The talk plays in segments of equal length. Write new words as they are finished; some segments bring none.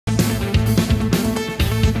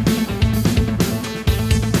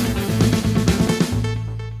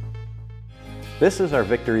This is our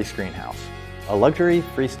Victory Screen House, a luxury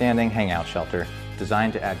freestanding hangout shelter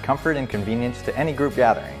designed to add comfort and convenience to any group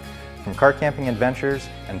gathering, from car camping adventures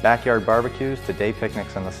and backyard barbecues to day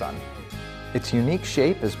picnics in the sun. Its unique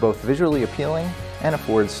shape is both visually appealing and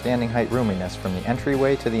affords standing height roominess from the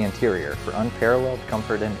entryway to the interior for unparalleled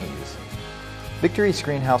comfort and ease. Victory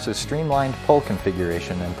Screen House's streamlined pole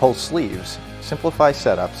configuration and pole sleeves simplify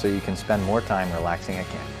setup so you can spend more time relaxing at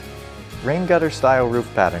camp. Rain gutter style roof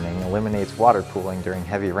patterning eliminates water pooling during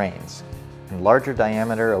heavy rains, and larger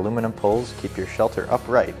diameter aluminum poles keep your shelter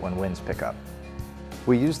upright when winds pick up.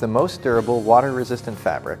 We use the most durable water-resistant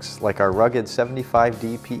fabrics like our rugged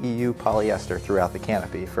 75D PEU polyester throughout the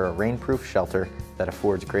canopy for a rainproof shelter that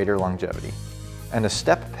affords greater longevity. And a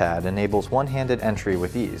step pad enables one-handed entry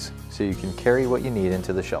with ease, so you can carry what you need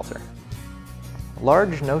into the shelter.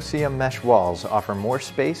 Large no-seam mesh walls offer more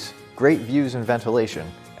space, great views and ventilation,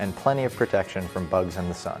 and plenty of protection from bugs and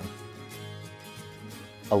the sun.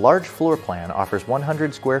 A large floor plan offers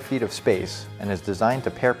 100 square feet of space and is designed to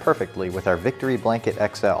pair perfectly with our Victory Blanket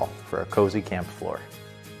XL for a cozy camp floor.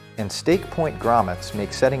 And stake point grommets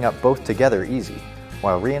make setting up both together easy,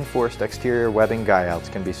 while reinforced exterior webbing guy-outs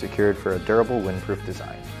can be secured for a durable windproof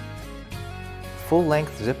design.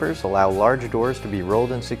 Full-length zippers allow large doors to be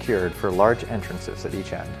rolled and secured for large entrances at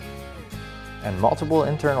each end. And multiple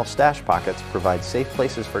internal stash pockets provide safe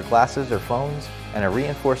places for glasses or phones, and a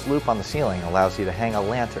reinforced loop on the ceiling allows you to hang a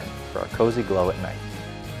lantern for a cozy glow at night.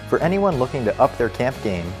 For anyone looking to up their camp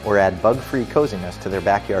game or add bug-free coziness to their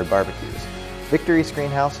backyard barbecues, Victory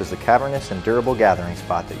Screen House is the cavernous and durable gathering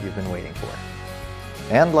spot that you've been waiting for.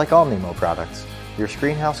 And like all Nemo products, your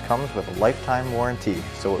screen house comes with a lifetime warranty,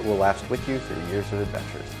 so it will last with you through years of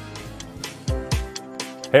adventures.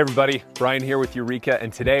 Hey everybody, Brian here with Eureka,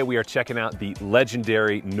 and today we are checking out the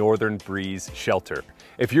legendary Northern Breeze shelter.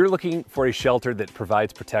 If you're looking for a shelter that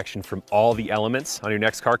provides protection from all the elements on your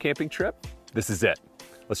next car camping trip, this is it.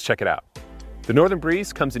 Let's check it out. The Northern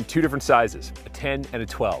Breeze comes in two different sizes, a 10 and a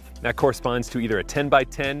 12. That corresponds to either a 10 by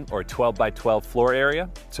 10 or a 12 by 12 floor area,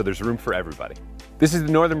 so there's room for everybody. This is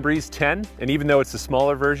the Northern Breeze 10, and even though it's the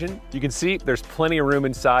smaller version, you can see there's plenty of room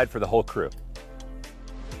inside for the whole crew.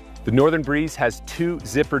 The Northern Breeze has two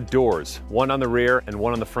zippered doors, one on the rear and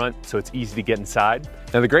one on the front, so it's easy to get inside.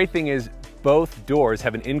 Now the great thing is both doors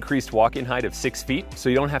have an increased walk-in height of 6 feet, so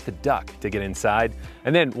you don't have to duck to get inside.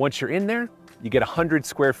 And then once you're in there, you get 100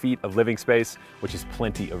 square feet of living space, which is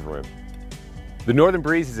plenty of room. The Northern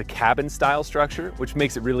Breeze is a cabin-style structure, which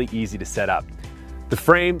makes it really easy to set up. The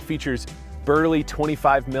frame features burly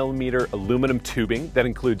 25mm aluminum tubing that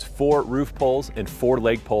includes 4 roof poles and 4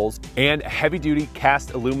 leg poles and a heavy-duty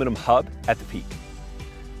cast aluminum hub at the peak.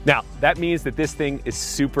 Now, that means that this thing is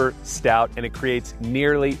super stout and it creates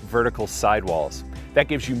nearly vertical sidewalls. That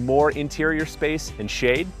gives you more interior space and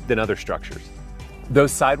shade than other structures.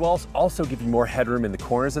 Those sidewalls also give you more headroom in the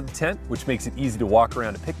corners of the tent, which makes it easy to walk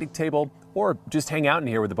around a picnic table or just hang out in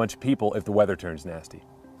here with a bunch of people if the weather turns nasty.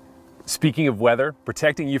 Speaking of weather,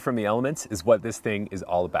 protecting you from the elements is what this thing is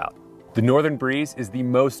all about. The Northern Breeze is the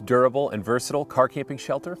most durable and versatile car camping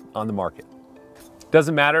shelter on the market.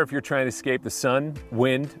 Doesn't matter if you're trying to escape the sun,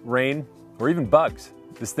 wind, rain, or even bugs,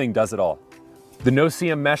 this thing does it all. The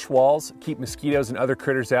no-seam mesh walls keep mosquitoes and other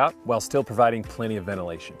critters out while still providing plenty of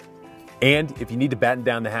ventilation. And if you need to batten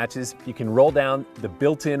down the hatches, you can roll down the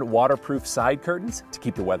built-in waterproof side curtains to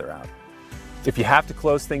keep the weather out. If you have to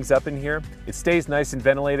close things up in here, it stays nice and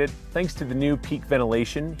ventilated thanks to the new peak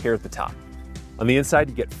ventilation here at the top. On the inside,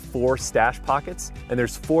 you get 4 stash pockets, and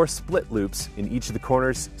there's 4 split loops in each of the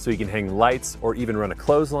corners so you can hang lights or even run a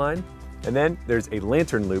clothesline. And then there's a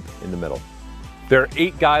lantern loop in the middle. There are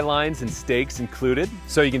 8 guy lines and stakes included,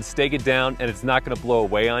 so you can stake it down and it's not gonna blow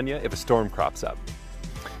away on you if a storm crops up.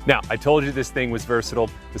 Now, I told you this thing was versatile.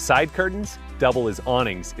 The side curtains double as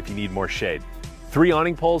awnings if you need more shade. 3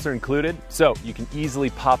 awning poles are included, so you can easily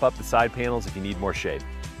pop up the side panels if you need more shade.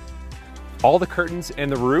 All the curtains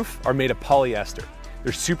and the roof are made of polyester.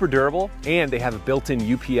 They're super durable, and they have a built-in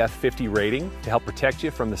UPF 50 rating to help protect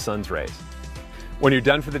you from the sun's rays. When you're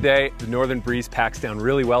done for the day, the Northern Breeze packs down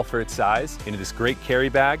really well for its size into this great carry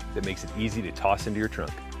bag that makes it easy to toss into your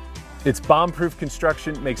trunk. Its bomb-proof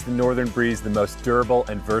construction makes the Northern Breeze the most durable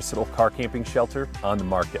and versatile car camping shelter on the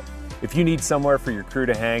market. If you need somewhere for your crew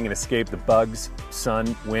to hang and escape the bugs,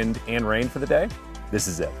 sun, wind, and rain for the day, this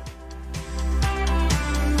is it.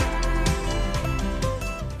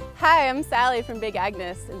 Hi, I'm Sally from Big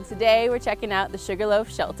Agnes, and today we're checking out the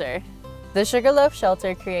Sugarloaf Shelter. The Sugarloaf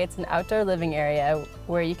Shelter creates an outdoor living area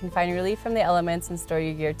where you can find relief from the elements and store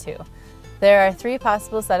your gear too. There are 3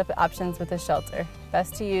 possible setup options with the shelter.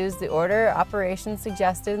 Best to use the order or operation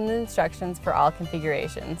suggested in the instructions for all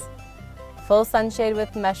configurations. full sunshade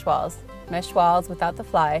with mesh walls without the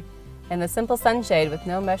fly, and the simple sunshade with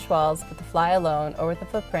no mesh walls with the fly alone or with a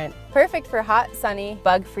footprint. Perfect for hot, sunny,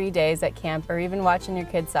 bug-free days at camp or even watching your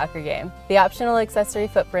kid's soccer game. The optional accessory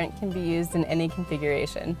footprint can be used in any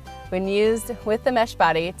configuration. When used with the mesh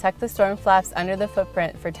body, tuck the storm flaps under the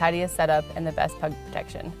footprint for tidiest setup and the best bug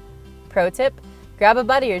protection. Pro tip, grab a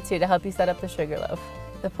buddy or two to help you set up the Sugarloaf.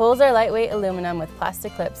 The poles are lightweight aluminum with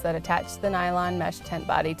plastic clips that attach the nylon mesh tent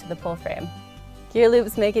body to the pole frame. Gear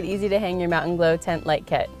loops make it easy to hang your Mountain Glow tent light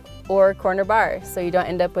kit or corner bar so you don't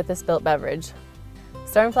end up with a spilt beverage.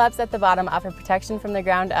 Storm flaps at the bottom offer protection from the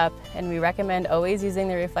ground up, and we recommend always using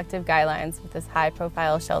the reflective guy lines with this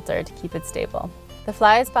high-profile shelter to keep it stable. The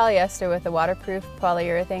fly is polyester with a waterproof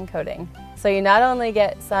polyurethane coating, so you not only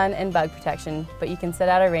get sun and bug protection, but you can sit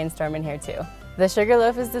out a rainstorm in here too. The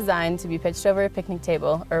Sugarloaf is designed to be pitched over a picnic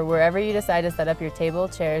table or wherever you decide to set up your table,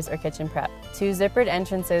 chairs, or kitchen prep. 2 zippered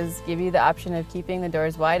entrances give you the option of keeping the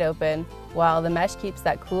doors wide open while the mesh keeps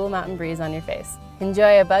that cool mountain breeze on your face.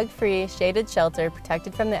 Enjoy a bug-free, shaded shelter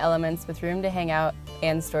protected from the elements with room to hang out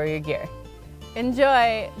and store your gear.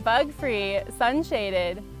 Enjoy bug-free,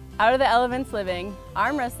 sun-shaded, out of the elements living,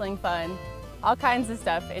 arm wrestling fun, all kinds of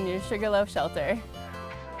stuff in your Sugarloaf shelter.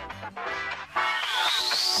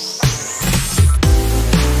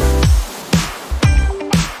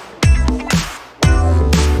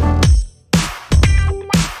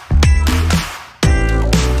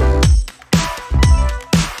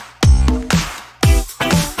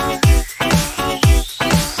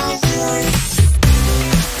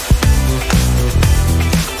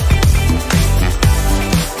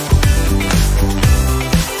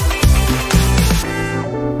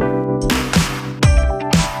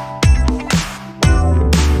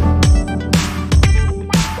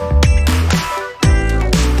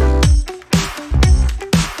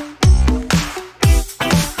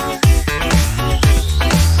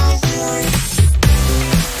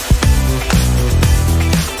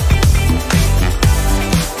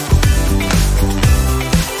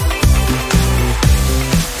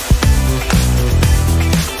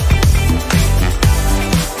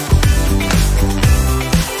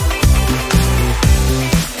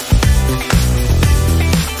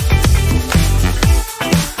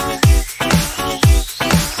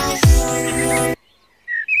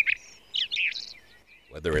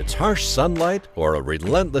 Whether it's harsh sunlight or a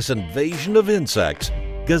relentless invasion of insects,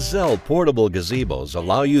 Gazelle portable gazebos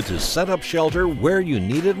allow you to set up shelter where you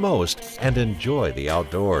need it most and enjoy the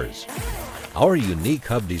outdoors. Our unique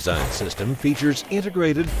hub design system features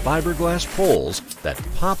integrated fiberglass poles that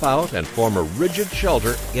pop out and form a rigid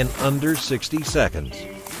shelter in under 60 seconds.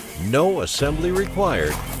 No assembly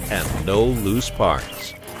required and no loose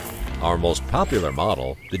parts. Our most popular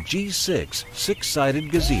model, the G6 six-sided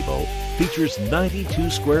gazebo, features 92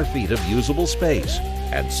 square feet of usable space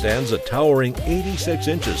and stands a towering 86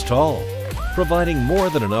 inches tall, providing more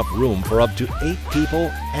than enough room for up to 8 people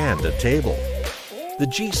and a table. The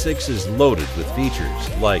G6 is loaded with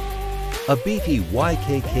features like a beefy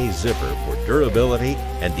YKK zipper for durability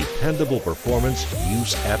and dependable performance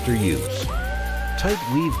use after use, tight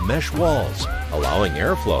weave mesh walls allowing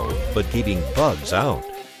airflow but keeping bugs out,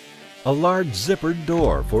 a large zippered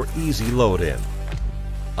door for easy load-in.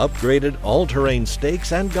 Upgraded all-terrain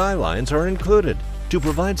stakes and guy lines are included to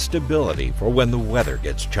provide stability for when the weather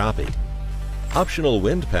gets choppy. Optional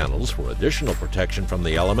wind panels for additional protection from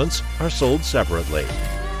the elements are sold separately.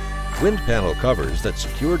 Wind panel covers that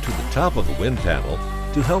secure to the top of the wind panel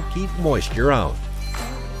to help keep moisture out.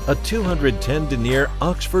 A 210 denier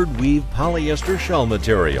Oxford weave polyester shell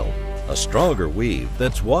material, a stronger weave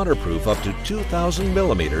that's waterproof up to 2,000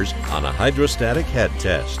 millimeters on a hydrostatic head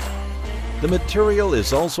test. The material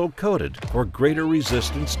is also coated for greater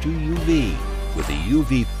resistance to UV with a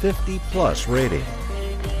UV 50+ rating.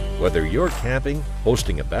 Whether you're camping,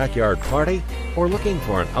 hosting a backyard party, or looking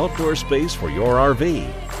for an outdoor space for your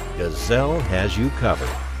RV, Gazelle has you covered.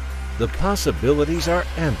 The possibilities are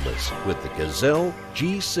endless with the Gazelle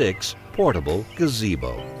G6 Portable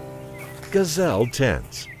Gazebo. Gazelle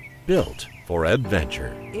Tents, built for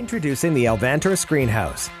adventure. Introducing the Alvantor Screen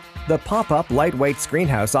House, the pop-up lightweight screen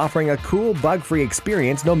house offering a cool bug-free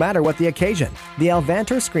experience no matter what the occasion. The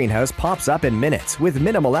Alvantor Screen House pops up in minutes with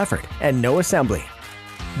minimal effort and no assembly.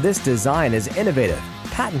 This design is innovative,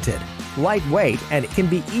 patented, lightweight, and it can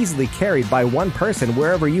be easily carried by one person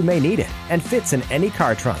wherever you may need it and fits in any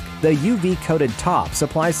car trunk. The UV-coated top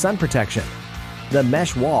supplies sun protection. The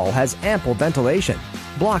mesh wall has ample ventilation,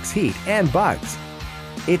 blocks heat and bugs.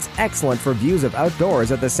 It's excellent for views of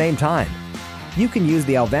outdoors at the same time. You can use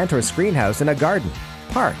the Alvantor Screen House in a garden,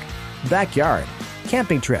 park, backyard,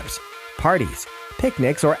 camping trips, parties,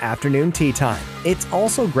 picnics, or afternoon tea time. It's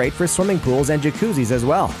also great for swimming pools and jacuzzis as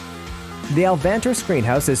well. The Alvantor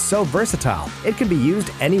Screenhouse is so versatile, it can be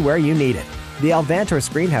used anywhere you need it. The Alvantor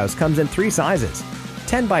Screenhouse comes in 3 sizes: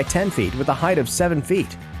 10 by 10 feet with a height of 7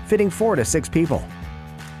 feet, fitting 4 to 6 people;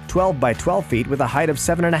 12 by 12 feet with a height of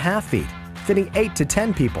 7.5 feet, fitting 8 to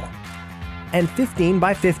 10 people; and 15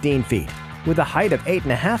 by 15 feet with a height of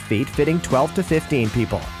 8.5 feet, fitting 12 to 15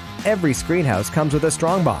 people. Every screenhouse comes with a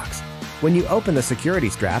strong box. When you open the security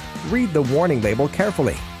strap, read the warning label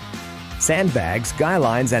carefully. Sandbags, guy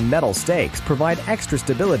lines, and metal stakes provide extra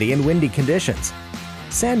stability in windy conditions.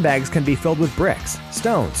 Sandbags can be filled with bricks,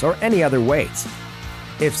 stones, or any other weights.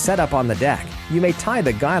 If set up on the deck, you may tie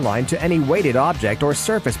the guy line to any weighted object or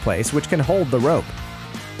surface place which can hold the rope.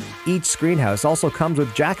 Each screenhouse also comes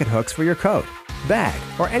with jacket hooks for your coat, bag,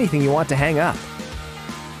 or anything you want to hang up.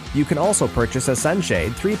 You can also purchase a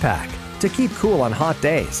sunshade 3-pack to keep cool on hot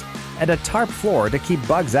days, and a tarp floor to keep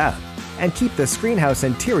bugs out and keep the screenhouse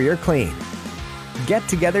interior clean.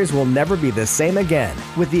 Get-togethers will never be the same again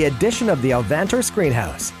with the addition of the Alvantor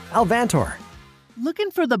Screenhouse. Alvantor.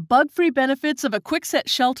 Looking for the bug-free benefits of a quick-set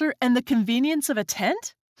shelter and the convenience of a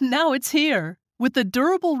tent? Now it's here. With the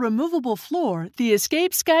durable removable floor, the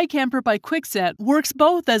Escape Sky Camper by Kwikset works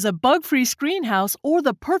both as a bug-free screenhouse or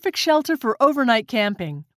the perfect shelter for overnight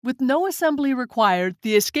camping. With no assembly required,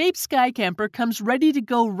 the Escape Sky Camper comes ready to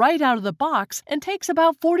go right out of the box and takes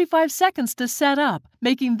about 45 seconds to set up,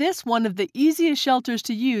 making this one of the easiest shelters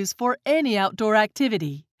to use for any outdoor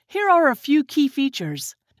activity. Here are a few key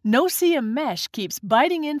features. No-see-um mesh keeps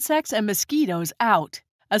biting insects and mosquitoes out.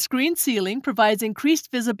 A screen ceiling provides increased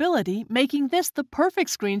visibility, making this the perfect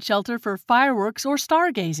screen shelter for fireworks or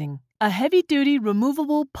stargazing. A heavy-duty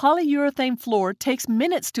removable polyurethane floor takes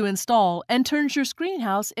minutes to install and turns your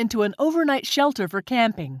screenhouse into an overnight shelter for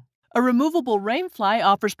camping. A removable rainfly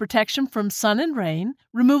offers protection from sun and rain.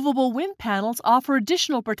 Removable wind panels offer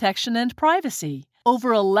additional protection and privacy.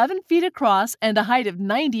 Over 11 feet across and a height of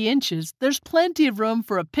 90 inches, there's plenty of room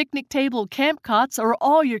for a picnic table, camp cots, or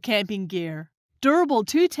all your camping gear. Durable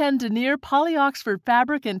 210 denier poly-Oxford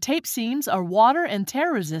fabric and tape seams are water and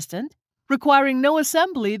tear resistant. Requiring no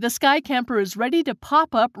assembly, the Sky Camper is ready to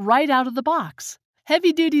pop up right out of the box.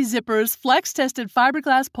 Heavy-duty zippers, flex-tested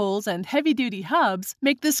fiberglass poles, and heavy-duty hubs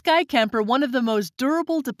make the Sky Camper one of the most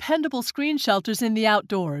durable, dependable screen shelters in the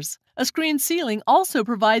outdoors. A screen ceiling also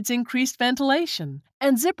provides increased ventilation,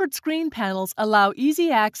 and zippered screen panels allow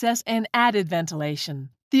easy access and added ventilation.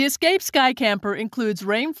 The Escape Sky Camper includes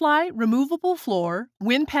rainfly, removable floor,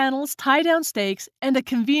 wind panels, tie-down stakes, and a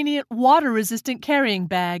convenient water-resistant carrying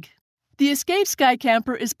bag. The Escape Sky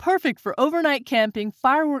Camper is perfect for overnight camping,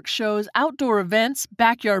 fireworks shows, outdoor events,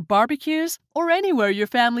 backyard barbecues, or anywhere your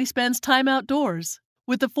family spends time outdoors.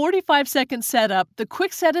 With the 45-second setup, the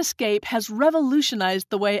Kwikset Escape has revolutionized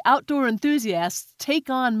the way outdoor enthusiasts take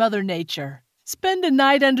on Mother Nature. Spend a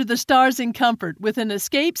night under the stars in comfort with an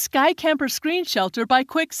Escape Sky Camper screen shelter by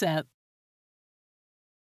Kwikset.